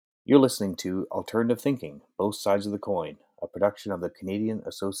You're listening to Alternative Thinking, Both Sides of the Coin, a production of the Canadian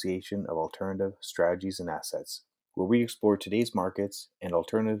Association of Alternative Strategies and Assets, where we explore today's markets and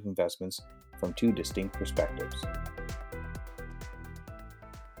alternative investments from two distinct perspectives.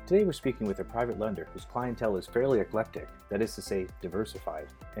 Today we're speaking with a private lender whose clientele is fairly eclectic, that is to say, diversified,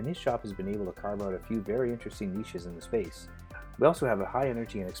 and his shop has been able to carve out a few very interesting niches in the space. We also have a high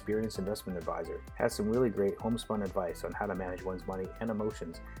energy and experienced investment advisor, has some really great homespun advice on how to manage one's money and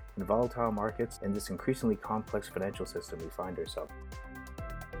emotions in volatile markets and this increasingly complex financial system we find ourselves.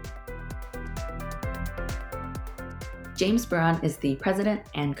 James Barron is the president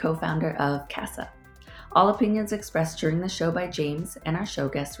and co-founder of CASA. All opinions expressed during the show by James and our show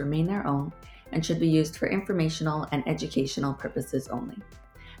guests remain their own and should be used for informational and educational purposes only.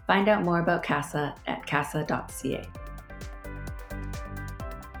 Find out more about CASA at casa.ca.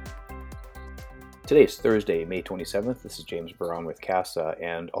 Today is Thursday, May 27th. This is James Barron with CASA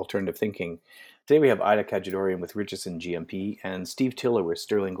and Alternative Thinking. Today we have Ida Kajadorian with Richardson GMP and Steve Tiller with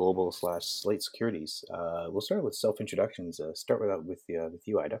Sterling Global / Slate Securities. We'll start with self-introductions. Start with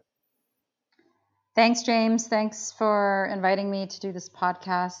you, Ida. Thanks, James. Thanks for inviting me to do this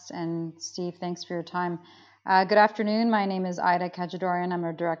podcast. And Steve, thanks for your time. Good afternoon. My name is Ida Kajadorian. I'm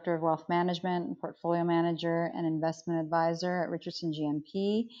a Director of Wealth Management, Portfolio Manager, and Investment Advisor at Richardson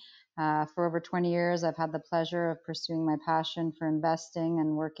GMP. For over 20 years, I've had the pleasure of pursuing my passion for investing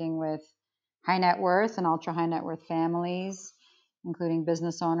and working with high net worth and ultra high net worth families, including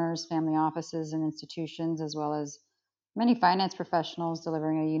business owners, family offices, and institutions, as well as many finance professionals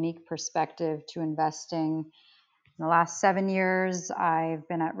delivering a unique perspective to investing. In the last 7 years, I've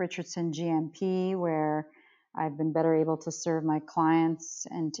been at Richardson GMP, where I've been better able to serve my clients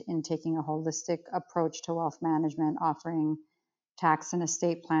and in taking a holistic approach to wealth management, offering tax and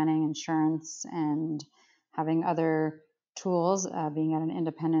estate planning, insurance, and having other tools. Being at an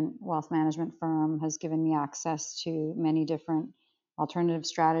independent wealth management firm has given me access to many different alternative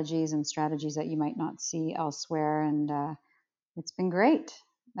strategies and strategies that you might not see elsewhere. And it's been great.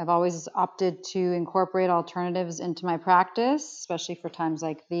 I've always opted to incorporate alternatives into my practice, especially for times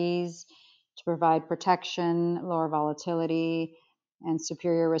like these, to provide protection, lower volatility, and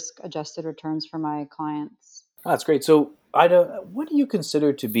superior risk-adjusted returns for my clients. Oh, that's great. So, Ida, what do you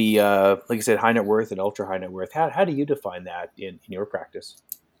consider to be, like I said, high net worth and ultra high net worth? How do you define that in your practice?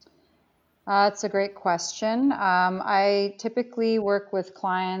 It's a great question. I typically work with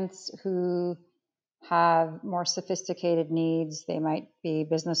clients who have more sophisticated needs. They might be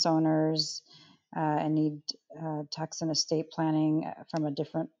business owners and need tax and estate planning from a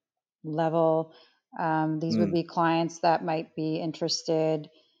different level. These would be clients that might be interested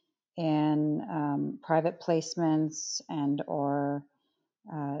in private placements and or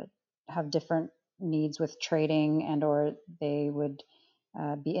have different needs with trading, and or they would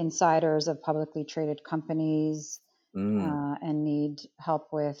be insiders of publicly traded companies and need help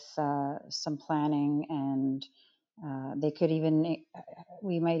with some planning. And they could even,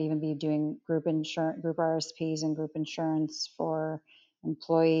 we might even be doing group insurance, group RSPs and group insurance for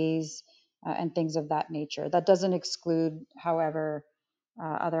employees and things of that nature. That doesn't exclude, however,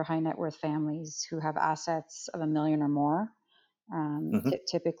 other high net worth families who have assets of $1 million or more.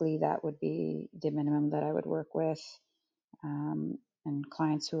 Typically, that would be the minimum that I would work with, and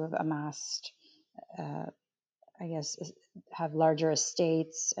clients who have amassed, have larger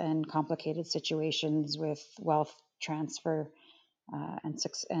estates and complicated situations with wealth transfer, and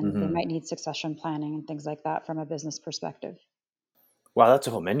they might need succession planning and things like that from a business perspective. Wow, that's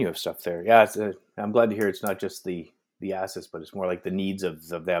a whole menu of stuff there. Yeah, I'm glad to hear it's not just the assets, but it's more like the needs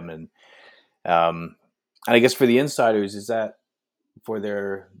of them. And I guess for the insiders, is that for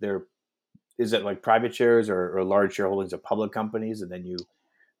their is it like private shares or large shareholdings of public companies, and then you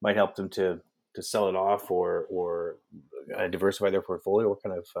might help them to sell it off or diversify their portfolio? What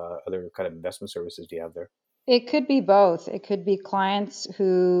kind of other kind of investment services do you have there? It could be both. It could be clients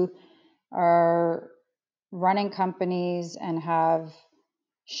who are running companies and have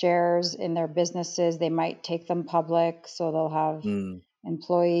shares in their businesses. They might take them public, so they'll have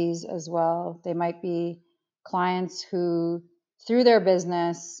employees as well. They might be clients who, through their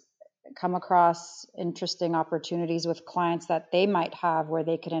business, come across interesting opportunities with clients that they might have where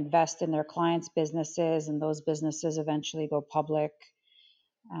they can invest in their clients' businesses, and those businesses eventually go public.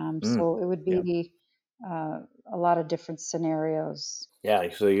 So it would be a lot of different scenarios. Yeah,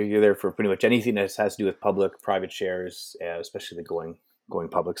 so you're there for pretty much anything that has to do with public, private shares, especially the going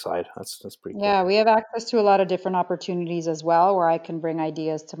public side. That's pretty cool. Yeah, we have access to a lot of different opportunities as well, where I can bring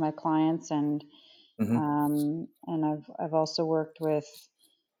ideas to my clients, and I've also worked with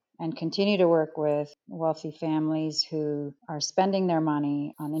and continue to work with wealthy families who are spending their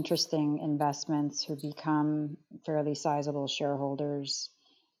money on interesting investments, who become fairly sizable shareholders.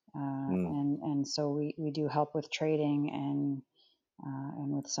 And so we do help with trading and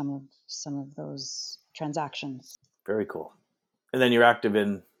with some of those transactions. Very cool. And then you're active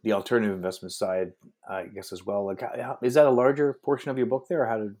in the alternative investment side, I guess, as well. Like, is that a larger portion of your book there, or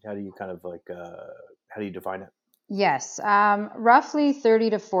how do you kind of like how do you define it? Yes, roughly 30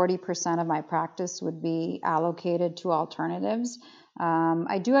 to 40% of my practice would be allocated to alternatives.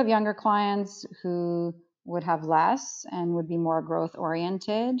 I do have younger clients who would have less and would be more growth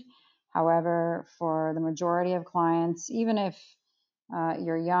oriented. However, for the majority of clients, even if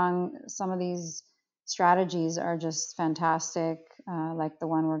you're young, some of these strategies are just fantastic, like the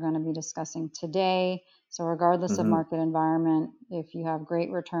one we're going to be discussing today. So regardless of market environment, if you have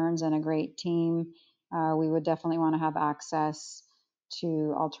great returns and a great team, we would definitely want to have access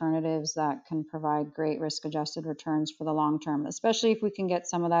to alternatives that can provide great risk-adjusted returns for the long term, especially if we can get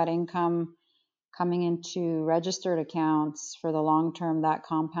some of that income coming into registered accounts for the long term. That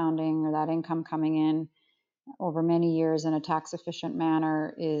compounding or that income coming in over many years in a tax-efficient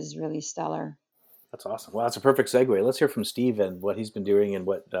manner is really stellar. That's awesome. Well, that's a perfect segue. Let's hear from Steve and what he's been doing and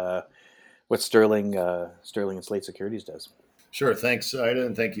what Sterling and Slate Securities does. Sure. Thanks, Ida,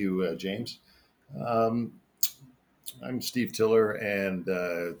 and thank you, James. I'm Steve Tiller and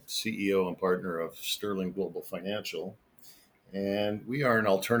CEO and partner of Sterling Global Financial. And we are an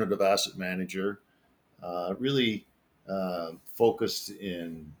alternative asset manager, really focused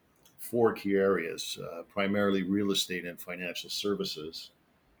in four key areas, primarily real estate and financial services.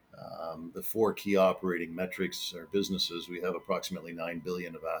 The four key operating metrics are businesses. We have approximately $9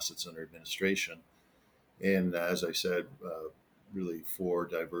 billion of assets under administration. And as I said, really four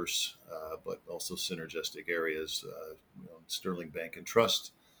diverse but also synergistic areas. Sterling Bank and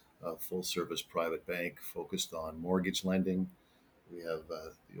Trust, a full-service private bank focused on mortgage lending. We have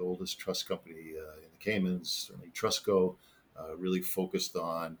the oldest trust company in the Caymans, Sterling Trustco, really focused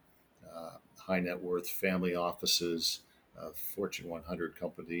on high net worth family offices, Fortune 100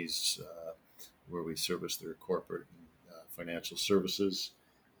 companies, where we service their corporate and financial services.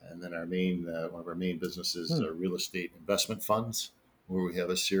 And then one of our main businesses are real estate investment funds, where we have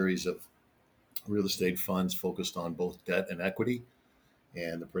a series of real estate funds focused on both debt and equity.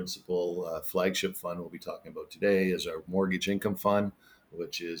 And the principal flagship fund we'll be talking about today is our Mortgage Income Fund,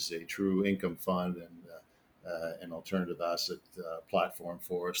 which is a true income fund and an alternative asset platform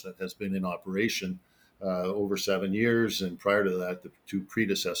for us that has been in operation over 7 years. And prior to that, the two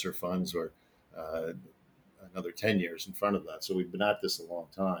predecessor funds were another 10 years in front of that. So we've been at this a long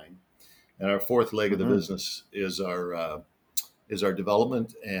time. And our fourth leg of the business is our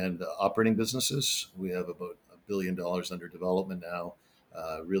development and operating businesses. We have about $1 billion under development now.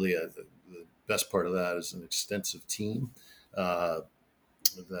 Really, the best part of that is an extensive team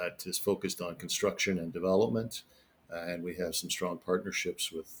that is focused on construction and development. And we have some strong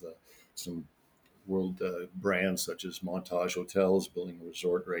partnerships with some world brands such as Montage Hotels, building a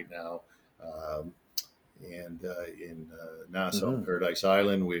resort right now. And in Nassau, Paradise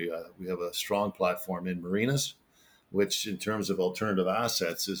Island, we have a strong platform in marinas, which in terms of alternative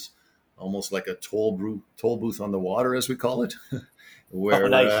assets is almost like a toll booth on the water, as we call it, where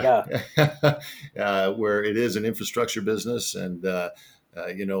where it is an infrastructure business, and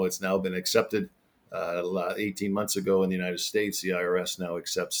it's now been accepted. 18 months ago in the United States, the IRS now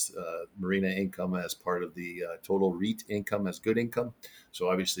accepts marina income as part of the total REIT income as good income. So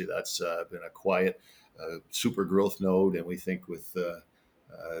obviously that's been a quiet super growth node, and we think with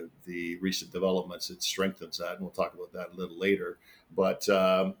the recent developments, it strengthens that, and we'll talk about that a little later. But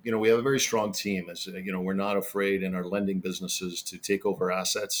we have a very strong team. As we're not afraid in our lending businesses to take over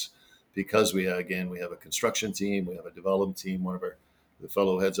assets because we have a construction team, we have a development team. The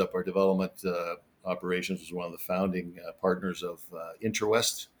fellow who heads up our development operations was one of the founding partners of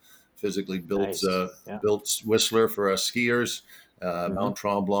Interwest. Physically built Whistler for us skiers. Mount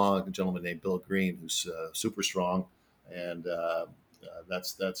Tremblant, a gentleman named Bill Green, who's super strong, and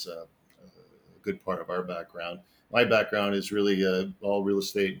that's a good part of our background. My background is really all real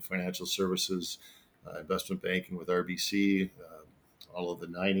estate and financial services, investment banking with RBC, all of the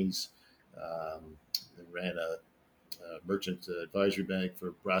 90s. I ran a merchant advisory bank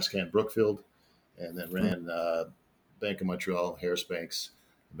for Brascan Brookfield, and then ran Bank of Montreal, Harris Bank's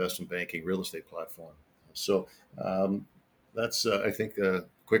investment banking real estate platform. So that's, I think, a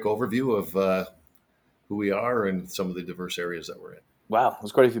quick overview of who we are and some of the diverse areas that we're in. Wow,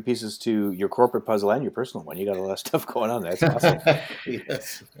 there's quite a few pieces to your corporate puzzle and your personal one. You got a lot of stuff going on. That's awesome.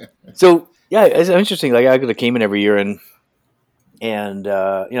 Yes. So, yeah, it's interesting. Like, I go to Cayman every year, and And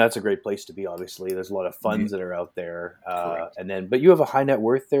that's a great place to be. Obviously, there's a lot of funds that are out there, Correct. and then but you have a high net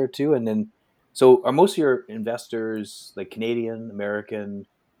worth there too. And then, so are most of your investors like Canadian, American,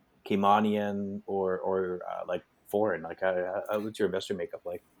 Caymanian, or like foreign? Like, what's your investor makeup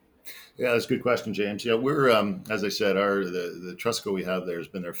like? Yeah, that's a good question, James. Yeah, we're as I said, the Trustco we have there has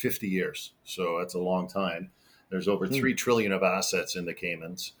been there 50 years, so that's a long time. There's over Hmm. 3 trillion of assets in the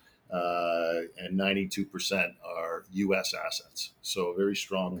Caymans, and 92% are U.S. assets. So a very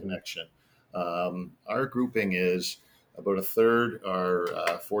strong Hmm. connection. Our grouping is about a third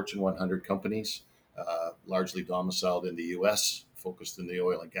are Fortune 100 companies, largely domiciled in the U.S., focused in the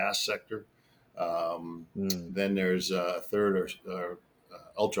oil and gas sector. Um, Hmm. then there's a third are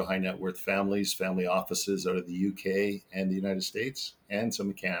ultra high net worth families, family offices out of the UK and the United States, and some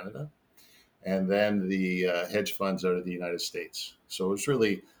in Canada, and then the hedge funds out of the United States. So it's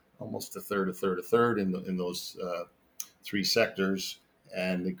really almost a third, a third, a third in those three sectors.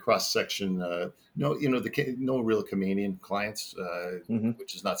 And the cross section, no real Canadian clients, Hmm.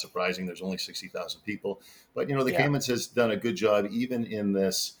 which is not surprising. There's only 60,000 people, but the Yeah. Caymans has done a good job even in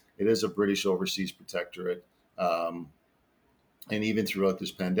this. It is a British overseas protectorate. Um, and even throughout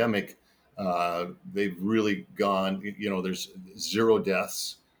this pandemic, they've really gone. There's zero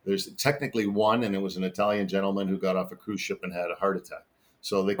deaths. There's technically one, and it was an Italian gentleman who got off a cruise ship and had a heart attack.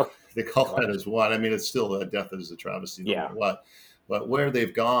 So they call that Gosh. as one. I mean, it's still a death that is a travesty, no Yeah. matter what. But where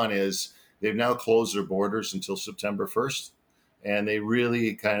they've gone is they've now closed their borders until September 1st, and they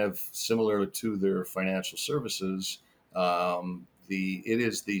really kind of similar to their financial services. It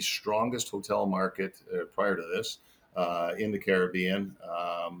is the strongest hotel market prior to this in the Caribbean,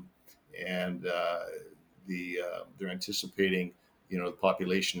 and they're anticipating the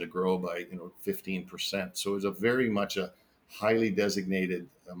population to grow by 15%. So it's a very much a highly designated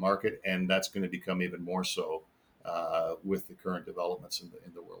market, and that's going to become even more so with the current developments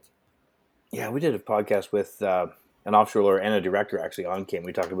in the world. Yeah, we did a podcast with an offshore lawyer and a director actually on Cayman.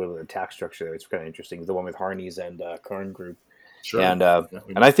 We talked about the tax structure there. It's kind of interesting. The one with Harney's and Kern Group, Sure. and Yeah,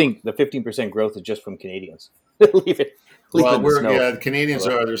 we and I mentioned. think the 15% growth is just from Canadians leaving Well, the snow. the Canadians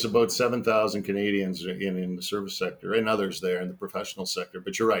are, there's about 7,000 Canadians in the service sector and others there in the professional sector.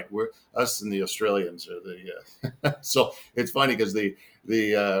 But you're right, us and the Australians are so it's funny because the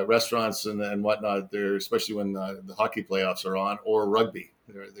restaurants and whatnot, they're, especially when the hockey playoffs are on, or rugby,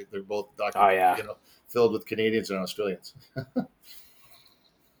 they're both Oh yeah, filled with Canadians and Australians.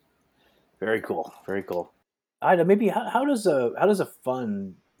 very cool, very cool. Ida, maybe how does a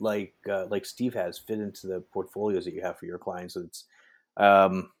fund like Steve has fit into the portfolios that you have for your clients? So it's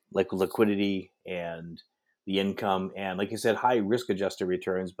like liquidity and the income, and like you said, high risk adjusted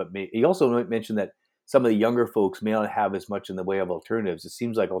returns. But you also mentioned that some of the younger folks may not have as much in the way of alternatives. It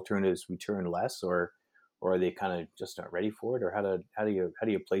seems like alternatives return less, or are they kind of just not ready for it, or how do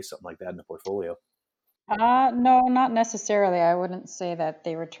you place something like that in the portfolio? No, not necessarily. I wouldn't say that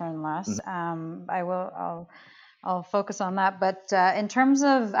they return less. Mhm. I'll focus on that. But in terms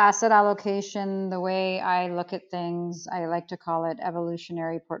of asset allocation, the way I look at things, I like to call it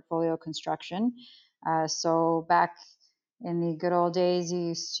evolutionary portfolio construction. So back in the good old days, you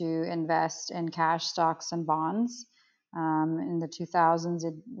used to invest in cash, stocks, and bonds. In the 2000s,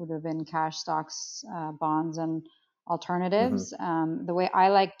 it would have been cash, stocks, bonds, and Mhm. alternatives. The way I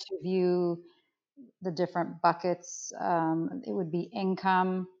like to view the different buckets, it would be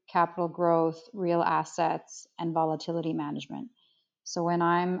income, capital growth, real assets, and volatility management. So when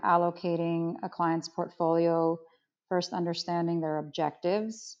I'm allocating a client's portfolio, first understanding their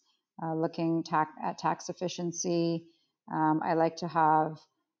objectives, looking at tax efficiency. I like to have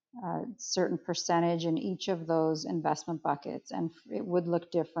a certain percentage in each of those investment buckets, and it would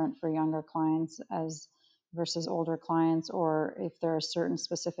look different for younger clients as versus older clients, or if there are certain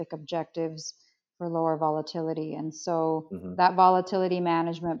specific objectives for lower volatility. And so Mhm. that volatility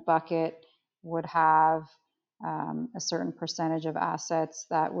management bucket would have a certain percentage of assets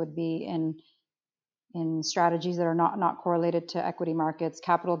that would be in strategies that are not correlated to equity markets.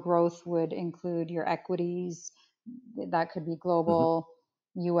 Capital growth would include your equities, that could be Mhm. global,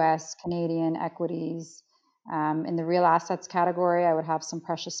 US, Canadian equities. In the real assets category, I would have some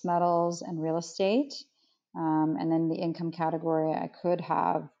precious metals and real estate. And then the income category, I could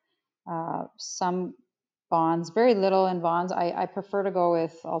have some bonds, very little in bonds. I prefer to go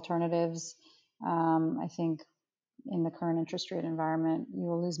with alternatives. I think in the current interest rate environment, you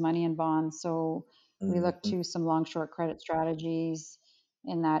will lose money in bonds. So we look Mhm. to some long short credit strategies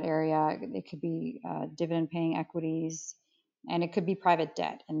in that area. It could be dividend paying equities, and it could be private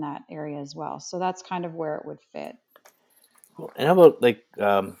debt in that area as well. So that's kind of where it would fit. Cool. And how about like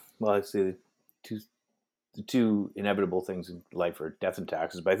well, let's see, two. the two inevitable things in life are death and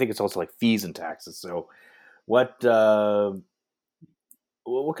taxes, but I think it's also like fees and taxes. So what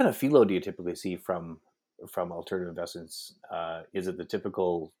what kind of fee load do you typically see from alternative investments? Is it the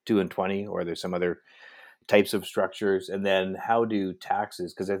typical 2 and 20, or are there some other types of structures? And then how do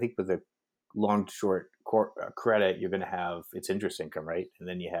taxes? Because I think with the long short credit, you're going to have its interest income, right? And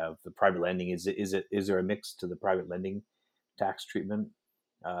then you have the private lending. Is there a mix to the private lending tax treatment,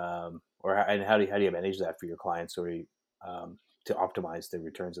 and how do you manage that for your clients, or to optimize the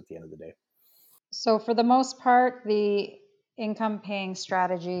returns at the end of the day? So for the most part, the income paying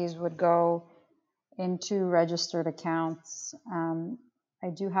strategies would go into registered accounts. I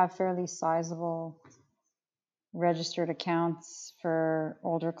do have fairly sizable registered accounts for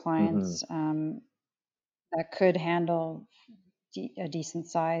older Mm-hmm. clients that could handle a decent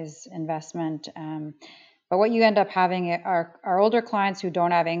size investment. But what you end up having are older clients who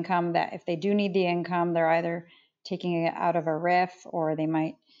don't have income, that if they do need the income, they're either taking it out of a RIF, or they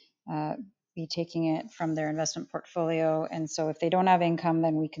might uh, be taking it from their investment portfolio. And so if they don't have income,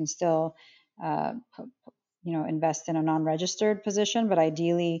 then we can still uh, invest in a non-registered position. But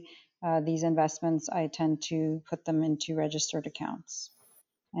ideally, these investments, I tend to put them into registered accounts,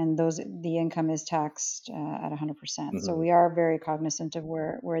 and the income is taxed at 100%. So Mm-hmm. we are very cognizant of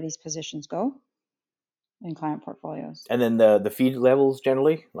where these positions go in client portfolios. And then the fee levels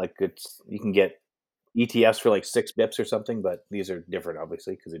generally, like you can get ETFs for like 6 bips or something, but these are different,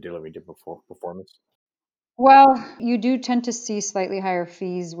 obviously, because they're delivering different performance. Well, you do tend to see slightly higher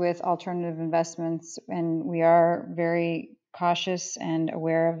fees with alternative investments, and we are very cautious and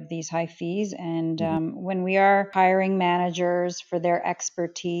aware of these high fees. And Mm-hmm. when we are hiring managers for their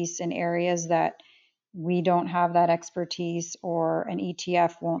expertise in areas that we don't have that expertise, or an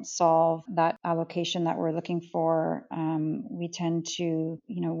ETF won't solve that allocation that we're looking for, we tend to,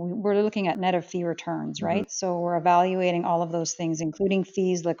 we're looking at net of fee returns, Mm-hmm. right? So we're evaluating all of those things, including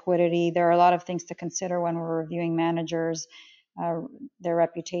fees, liquidity. There are a lot of things to consider when we're reviewing managers, uh, their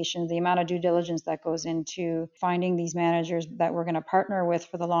reputation, the amount of due diligence that goes into finding these managers that we're going to partner with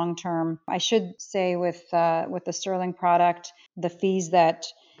for the long term. I should say with the Sterling product, the fees that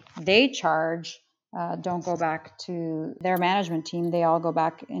they charge don't go back to their management team. They all go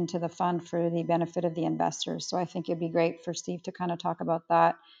back into the fund for the benefit of the investors. So I think it'd be great for Steve to kind of talk about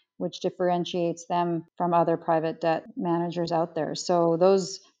that, which differentiates them from other private debt managers out there. So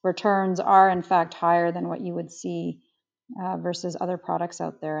those returns are, in fact, higher than what you would see versus other products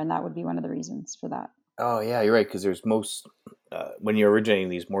out there. And that would be one of the reasons for that. Oh yeah, you're right. Because there's when you're originating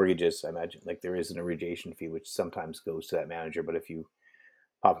these mortgages, I imagine like there is an origination fee, which sometimes goes to that manager. But if you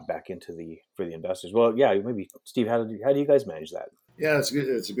pop it back into for the investors, well, yeah, maybe Steve, how do you guys manage that? Yeah, it's good.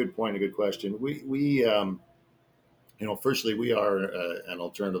 It's a good point, a good question. Firstly, we are an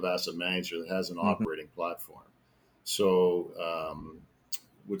alternative asset manager that has an Mm-hmm. operating platform. So,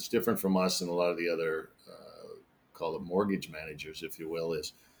 what's different from us and a lot of the other, call it mortgage managers, if you will,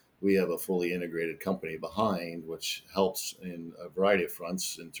 is we have a fully integrated company behind, which helps in a variety of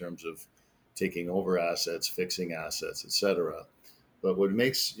fronts in terms of taking over assets, fixing assets, etc. But what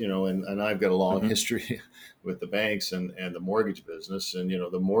makes, and I've got a long Mm-hmm. history with the banks and the mortgage business, and,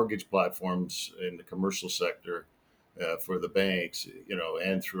 the mortgage platforms in the commercial sector for the banks,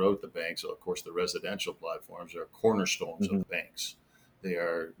 and throughout the banks, of course, the residential platforms are cornerstones of Mm-hmm. the banks. They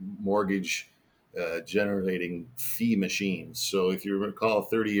are mortgage generating fee machines. So if you recall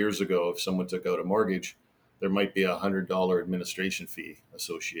 30 years ago, if someone took out a mortgage, there might be $100 administration fee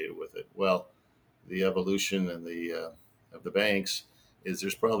associated with it. Well, the evolution and the of the banks is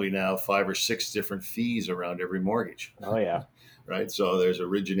there's probably now 5 or 6 different fees around every mortgage, Oh yeah. right? So there's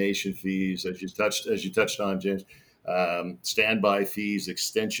origination fees, as you touched on, James, standby fees,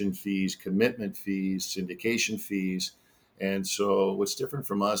 extension fees, commitment fees, syndication fees. And so what's different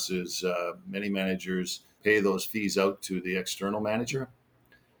from us is many managers pay those fees out to the external manager.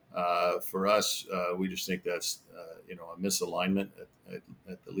 For us, we just think that's a misalignment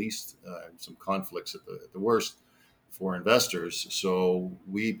at the least, some conflicts at the worst for investors. So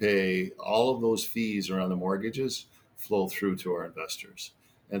we pay all of those fees around the mortgages flow through to our investors.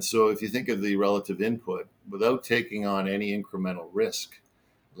 And so if you think of the relative input, without taking on any incremental risk,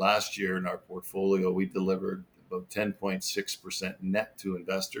 last year in our portfolio, we delivered about 10.6% net to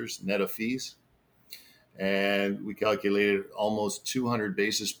investors, net of fees. And we calculated almost 200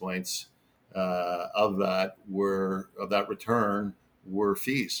 basis points of that return were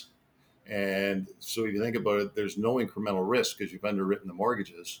fees. And so if you think about it, there's no incremental risk because you've underwritten the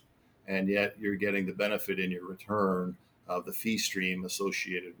mortgages, and yet you're getting the benefit in your return of the fee stream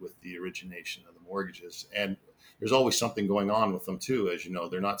associated with the origination of the mortgages. And there's always something going on with them too, as you know,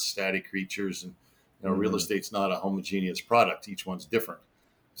 they're not static creatures, and Real estate's not a homogeneous product. Each one's different.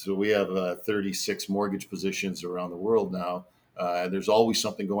 So we have 36 mortgage positions around the world now. There's always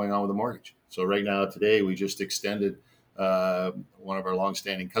something going on with a mortgage. So right now, today, we just extended one of our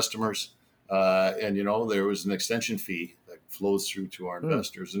longstanding customers. And, there was an extension fee that flows through to our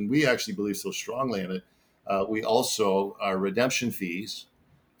investors. And we actually believe so strongly in it. We also, our redemption fees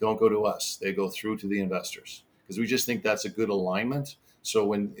don't go to us. They go through to the investors because we just think that's a good alignment.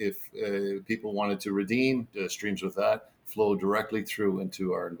 So if people wanted to redeem, streams with that flow directly through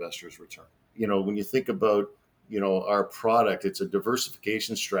into our investors' return. When you think about, our product, it's a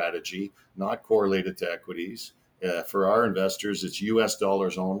diversification strategy, not correlated to equities. For our investors, it's US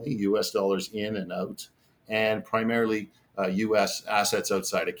dollars only, US dollars in and out, and primarily US assets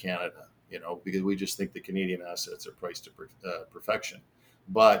outside of Canada, because we just think the Canadian assets are priced to perfection.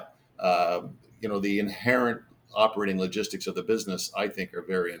 But, the inherent operating logistics of the business, I think, are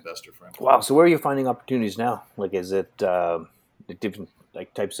very investor friendly. Wow. So where are you finding opportunities now? Like, is it different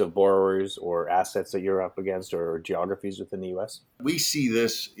types of borrowers or assets that you're up against, or geographies within the U.S.? We see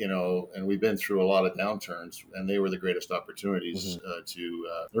this, and we've been through a lot of downturns, and they were the greatest opportunities to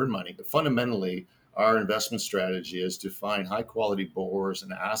earn money. But fundamentally, our investment strategy is to find high quality borrowers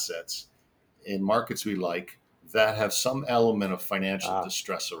and assets in markets we like that have some element of financial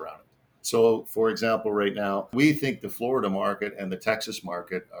distress around it. So, for example, right now, we think the Florida market and the Texas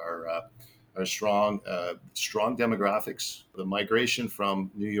market are strong demographics. The migration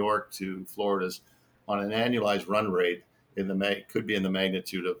from New York to Florida is on an annualized run rate could be in the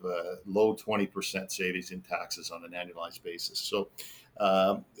magnitude of low 20% savings in taxes on an annualized basis. So,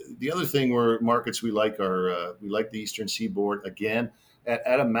 the other thing markets we like are we like the Eastern Seaboard. Again,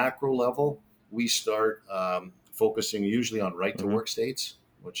 at a macro level, we start focusing usually on right-to-work states,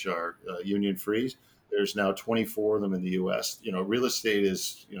 which are union-free. There's now 24 of them in the U.S. Real estate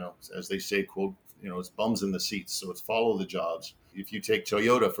is, as they say, quote, it's bums in the seats. So it's follow the jobs. If you take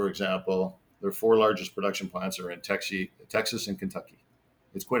Toyota, for example, their 4 largest production plants are in Texas and Kentucky.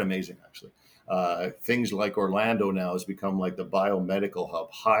 It's quite amazing, actually. Things like Orlando now has become like the biomedical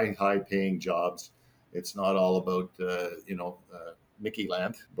hub, high paying jobs. It's not all about, Mickey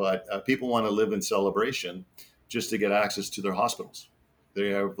Land, but people want to live in Celebration just to get access to their hospitals.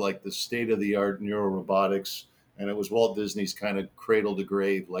 They have like the state-of-the-art neurorobotics, and it was Walt Disney's kind of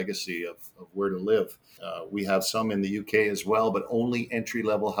cradle-to-grave legacy of where to live. We have some in the UK as well, but only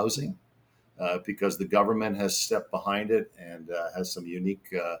entry-level housing because the government has stepped behind it and has some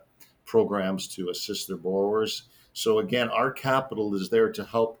unique programs to assist their borrowers. So again, our capital is there to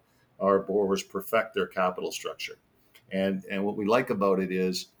help our borrowers perfect their capital structure. And what we like about it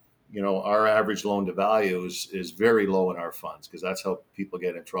is, our average loan to value is very low in our funds because that's how people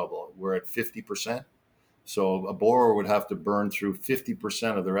get in trouble. We're at 50%. So a borrower would have to burn through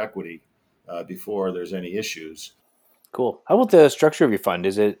 50% of their equity before there's any issues. Cool. How about the structure of your fund?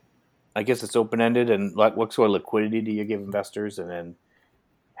 Is it, I guess it's open-ended, and what sort of liquidity do you give investors? And then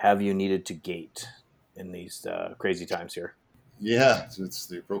have you needed to gate in these crazy times here? Yeah, it's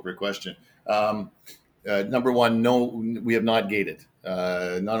the appropriate question. Number one, no, we have not gated.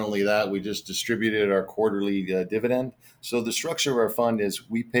 Not only that, we just distributed our quarterly dividend. So the structure of our fund is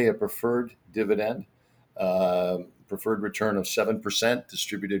we pay a preferred dividend, preferred return of 7%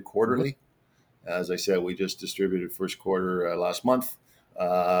 distributed quarterly. As I said, we just distributed first quarter last month.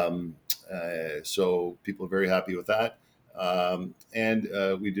 So people are very happy with that. And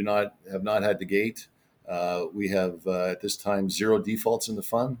we have not had to gate. We have at this time 0 defaults in the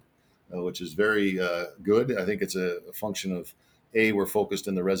fund, which is very good. I think it's a function of A, we're focused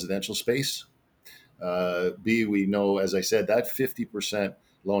in the residential space. B, we know, as I said, that 50%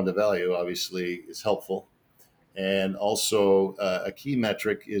 loan to value obviously is helpful. And also a key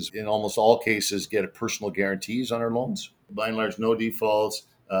metric is in almost all cases get personal guarantees on our loans. By and large, no defaults.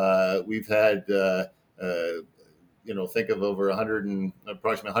 We've had, think of over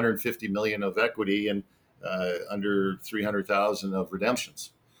approximately 150 million of equity and under 300,000 of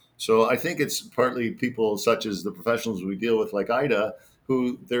redemptions. So I think it's partly people such as the professionals we deal with, like Ida,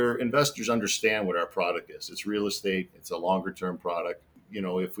 who their investors understand what our product is. It's real estate. It's a longer term product.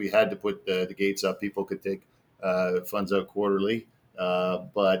 If we had to put the gates up, people could take funds out quarterly.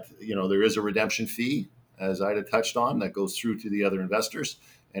 But there is a redemption fee, as Ida touched on, that goes through to the other investors.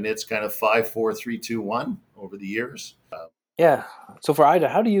 And it's kind of 5, 4, 3, 2, 1 over the years. Yeah. So for Ida,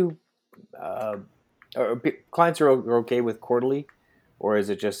 how do you, clients are okay with quarterly? Or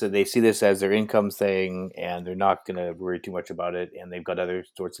is it just that they see this as their income thing and they're not going to worry too much about it and they've got other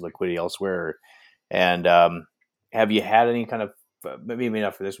sorts of liquidity elsewhere? And have you had any kind of, maybe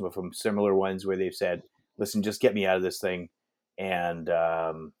not for this one, but from similar ones where they've said, listen, just get me out of this thing and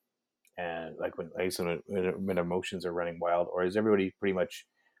and like when when emotions are running wild, or is everybody pretty much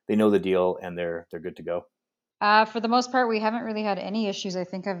they know the deal and they're good to go? For the most part, we haven't really had any issues. I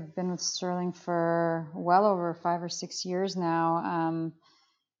think I've been with Sterling for well over 5 or 6 years now.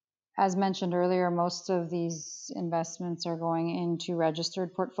 As mentioned earlier, most of these investments are going into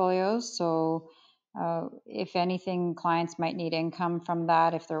registered portfolios. So, if anything, clients might need income from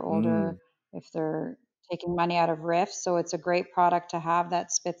that if they're older, Mm, if they're taking money out of RIF. So, it's a great product to have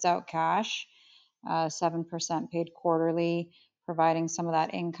that spits out cash, 7% paid quarterly, providing some of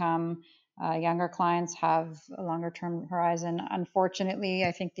that income. Younger clients have a longer term horizon. Unfortunately,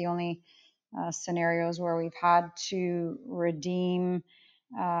 I think the only scenarios where we've had to redeem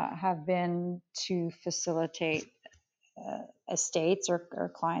have been to facilitate estates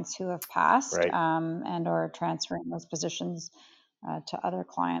or clients who have passed, right. and or transferring those positions to other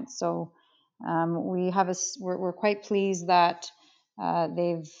clients. So we're quite pleased that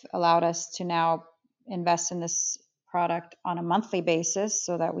they've allowed us to now invest in this product on a monthly basis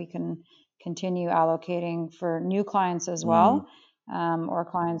so that we can continue allocating for new clients as Mm, well, or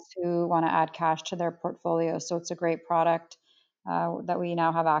clients who want to add cash to their portfolio. So it's a great product that we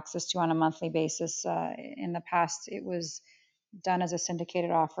now have access to on a monthly basis. In the past, it was done as a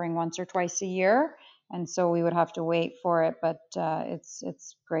syndicated offering once or twice a year, and so we would have to wait for it. But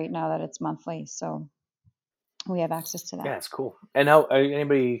it's great now that it's monthly, so we have access to that. yeah, it's cool. And how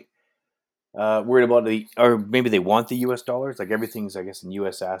anybody worried about or maybe they want the U.S. dollars? Like everything's, I guess, in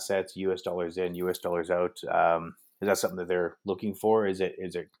U.S. assets, U.S. dollars in, U.S. dollars out. Is that something that they're looking for? Is it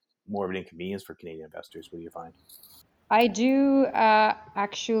more of an inconvenience for Canadian investors? What do you find? I do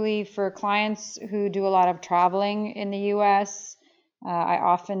actually, for clients who do a lot of traveling in the US, I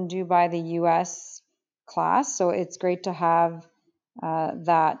often do buy the US class. So it's great to have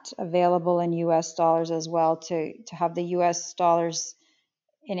that available in US dollars as well, to have the US dollars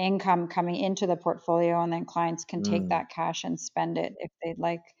in income coming into the portfolio, and then clients can take Mm, that cash and spend it if they'd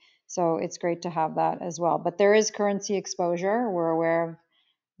like. So it's great to have that as well. But there is currency exposure. We're aware of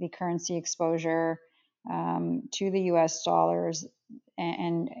the currency exposure to the US dollars.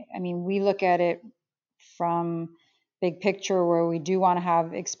 And I mean, we look at it from big picture where we do want to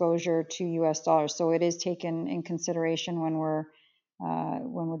have exposure to US dollars. So it is taken in consideration when we're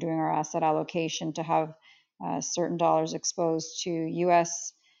doing our asset allocation to have certain dollars exposed to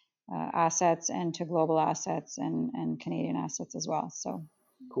US assets and to global assets and Canadian assets as well. So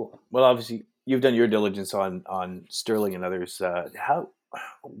cool. Well, obviously, you've done your diligence on Sterling and others.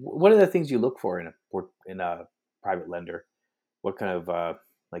 What are the things you look for in a private lender? What kind of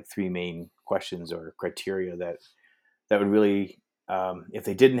like three main questions or criteria that would really, if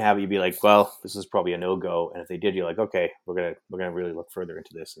they didn't have it, you'd be like, well, this is probably a no go. And if they did, you're like, okay, we're gonna really look further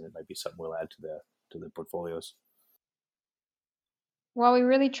into this, and it might be something we'll add to the portfolios. well, we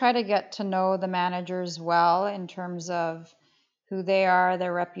really try to get to know the managers well in terms of who they are,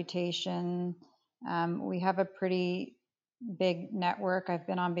 their reputation. We have a pretty big network. I've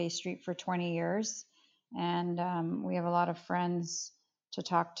been on Bay Street for 20 years, and we have a lot of friends to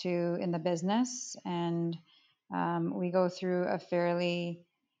talk to in the business. And we go through a fairly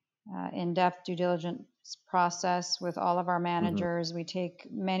in-depth due diligence process with all of our Hmm. managers. We take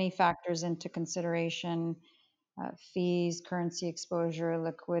many factors into consideration: fees, currency exposure,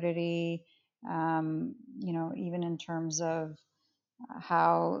 liquidity, even in terms of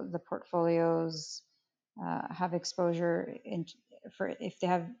how the portfolios have exposure for if they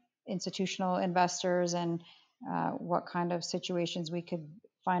have institutional investors, and what kind of situations we could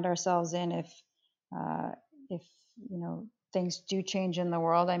find ourselves in uh, if things do change in the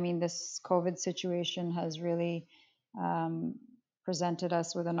world. I mean, this COVID situation has really um, presented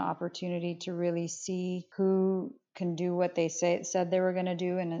us with an opportunity to really see who can do what they said they were going to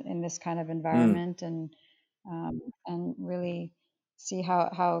do in this kind of Mm, environment, and really see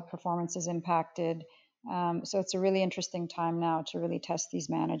how performance is impacted. So it's a really interesting time now to really test these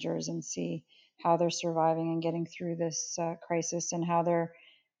managers and see how they're surviving and getting through this crisis, and how their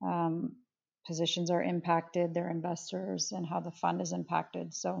um, positions are impacted, their investors, and how the fund is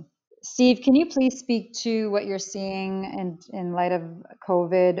impacted. So, Steve, can you please speak to what you're seeing in light of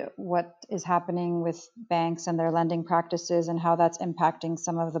COVID, what is happening with banks and their lending practices, and how that's impacting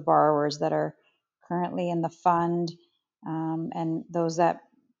some of the borrowers that are currently in the fund, and those that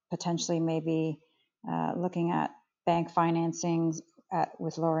potentially may be looking at bank financings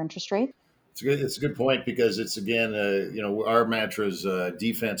with lower interest rates? It's good. It's a good point because it's again, our mantra is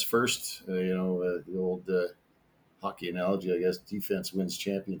defense first. The old hockey analogy, I guess. Defense wins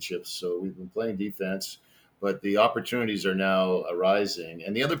championships. So we've been playing defense, but the opportunities are now arising.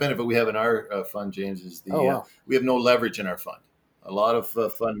 And the other benefit we have in our fund, James, is oh the wow. we have no leverage in our fund. A lot of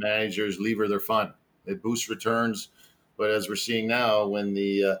fund managers lever their fund. It boosts returns, but as we're seeing now, when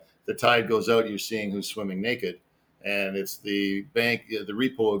the tide goes out, you're seeing who's swimming naked, and it's the bank. The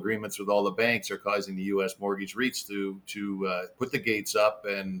repo agreements with all the banks are causing the U.S. mortgage REITs to put the gates up,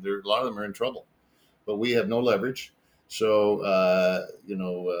 and a lot of them are in trouble. But we have no leverage, so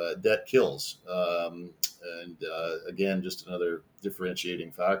debt kills. Again, just another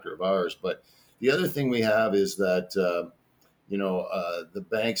differentiating factor of ours. But the other thing we have is that the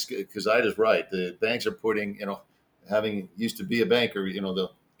banks, because I is right, the banks are putting, having used to be a banker,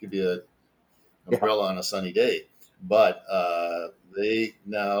 they'll give you an Yeah. umbrella on a sunny day. But they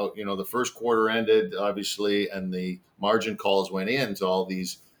now, the first quarter ended, obviously, and the margin calls went in to all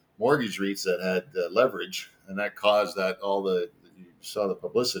these mortgage REITs that had leverage, and that caused that you saw the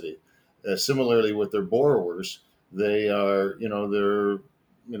publicity. Similarly, with their borrowers, they are, they're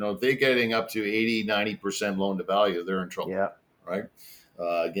getting up to 80, 90% loan to value. They're in trouble, Yeah. right?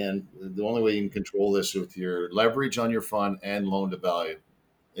 Again, the only way you can control this is with your leverage on your fund and loan to value.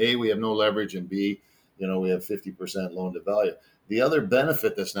 A, we have no leverage, and B, we have 50% loan to value. The other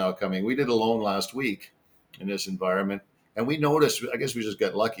benefit that's now coming, we did a loan last week in this environment, and we noticed, I guess we just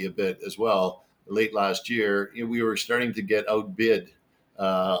got lucky a bit as well. Late last year, we were starting to get outbid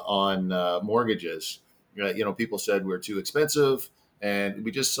on mortgages. People said we're too expensive, and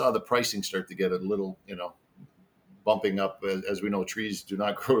we just saw the pricing start to get a little, bumping up. As we know, trees do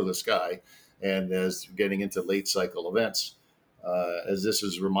not grow to the sky, and as getting into late cycle events. As this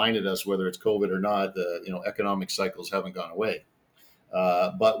has reminded us, whether it's COVID or not, the economic cycles haven't gone away.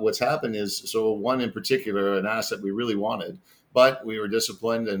 But what's happened is, so one in particular, an asset we really wanted, but we were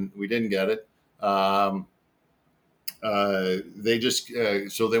disciplined and we didn't get it. They just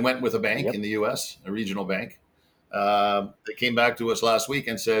so they went with a bank Yep. in the U.S., a regional bank. They came back to us last week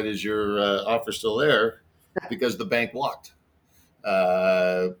and said, "Is your offer still there?" Because the bank walked.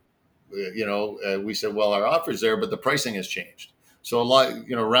 Uh, we said, well, our offer's there, but the pricing has changed. So a lot,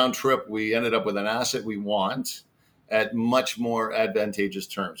 round trip, we ended up with an asset we want at much more advantageous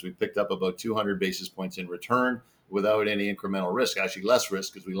terms. We picked up about 200 basis points in return without any incremental risk, actually less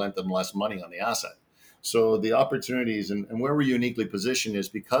risk because we lent them less money on the asset. So the opportunities and where we're uniquely positioned is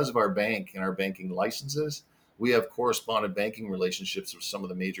because of our bank and our banking licenses, we have correspondent banking relationships with some of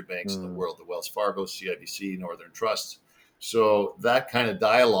the major banks in the world, the Wells Fargo, CIBC, Northern Trust. So that kind of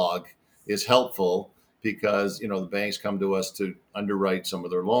dialogue is helpful because the banks come to us to underwrite some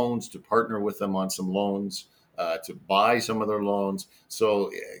of their loans, to partner with them on some loans, to buy some of their loans. So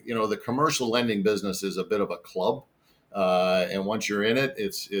the commercial lending business is a bit of a club, and once you're in it,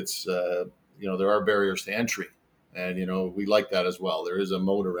 it's there are barriers to entry, and we like that as well. There is a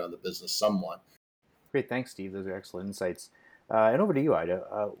moat around the business somewhat. Great. Thanks, Steve. Those are excellent insights. And over to you,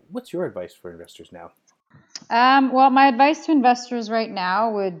 Ida. What's your advice for investors now? Well, my advice to investors right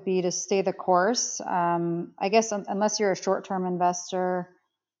now would be to stay the course. I guess unless you're a short-term investor,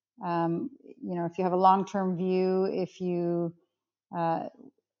 if you have a long-term view, if you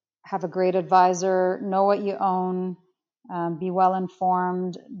have a great advisor, know what you own, be well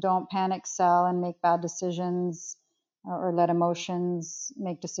informed, don't panic sell and make bad decisions or let emotions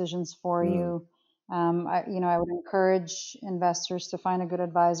make decisions for you. I would encourage investors to find a good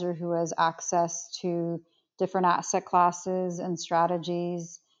advisor who has access to different asset classes and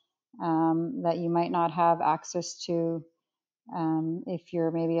strategies that you might not have access to if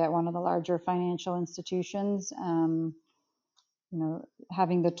you're maybe at one of the larger financial institutions.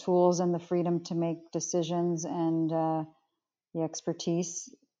 Having the tools and the freedom to make decisions and the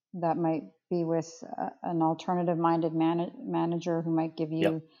expertise that might be with an alternative minded manager who might give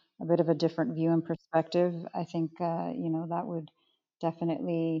Yep. you a bit of a different view and perspective. I think, that would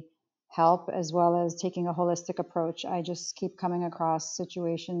definitely help, as well as taking a holistic approach. I just keep coming across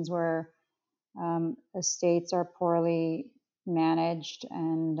situations where estates are poorly managed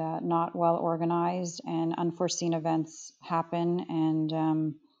and not well organized, and unforeseen events happen. And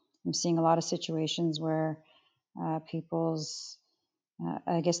I'm seeing a lot of situations where people's,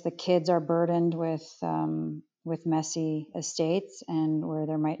 I guess, the kids are burdened with messy estates, and where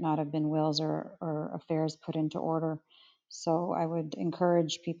there might not have been wills or affairs put into order. So I would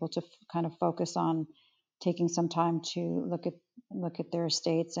encourage people to kind of focus on taking some time to look at their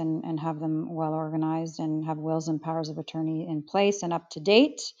estates and have them well organized and have wills and powers of attorney in place and up to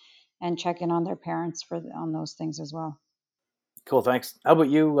date, and check in on their parents on those things as well. Cool. Thanks. How about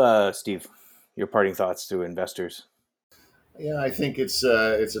you, Steve? Your parting thoughts to investors? Yeah, I think it's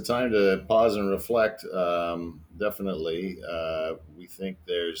a time to pause and reflect. Definitely, we think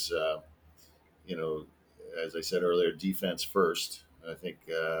there's you know, as I said earlier, defense first. I think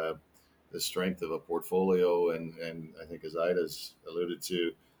the strength of a portfolio, and I think, as Ida's alluded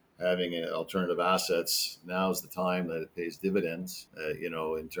to, having alternative assets, now is the time that it pays dividends,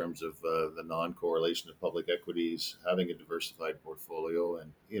 in terms of the non-correlation of public equities, having a diversified portfolio.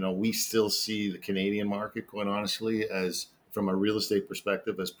 And, we still see the Canadian market, quite honestly, as from a real estate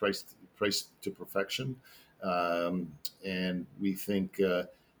perspective, as price to perfection. And we think, as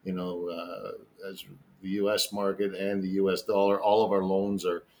the U.S. market and the U.S. dollar, all of our loans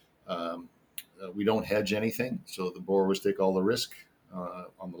are, we don't hedge anything. So the borrowers take all the risk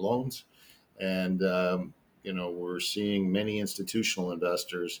on the loans. And, we're seeing many institutional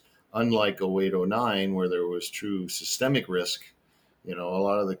investors, unlike 0809, where there was true systemic risk. A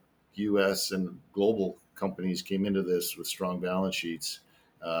lot of the U.S. and global companies came into this with strong balance sheets,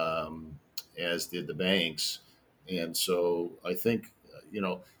 as did the banks. And so I think,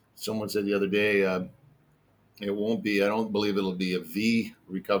 someone said the other day, it won't be, I don't believe it'll be a V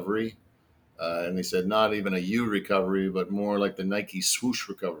recovery. And they said not even a U recovery, but more like the Nike swoosh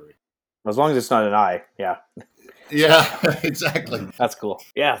recovery. As long as it's not an I. Yeah. Yeah, exactly. That's cool.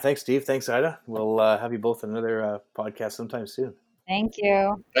 Yeah. Thanks, Steve. Thanks, Ida. We'll have you both on another podcast sometime soon. Thank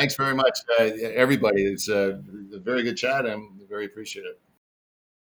you. Thanks very much, everybody. It's a very good chat. I'm very appreciative.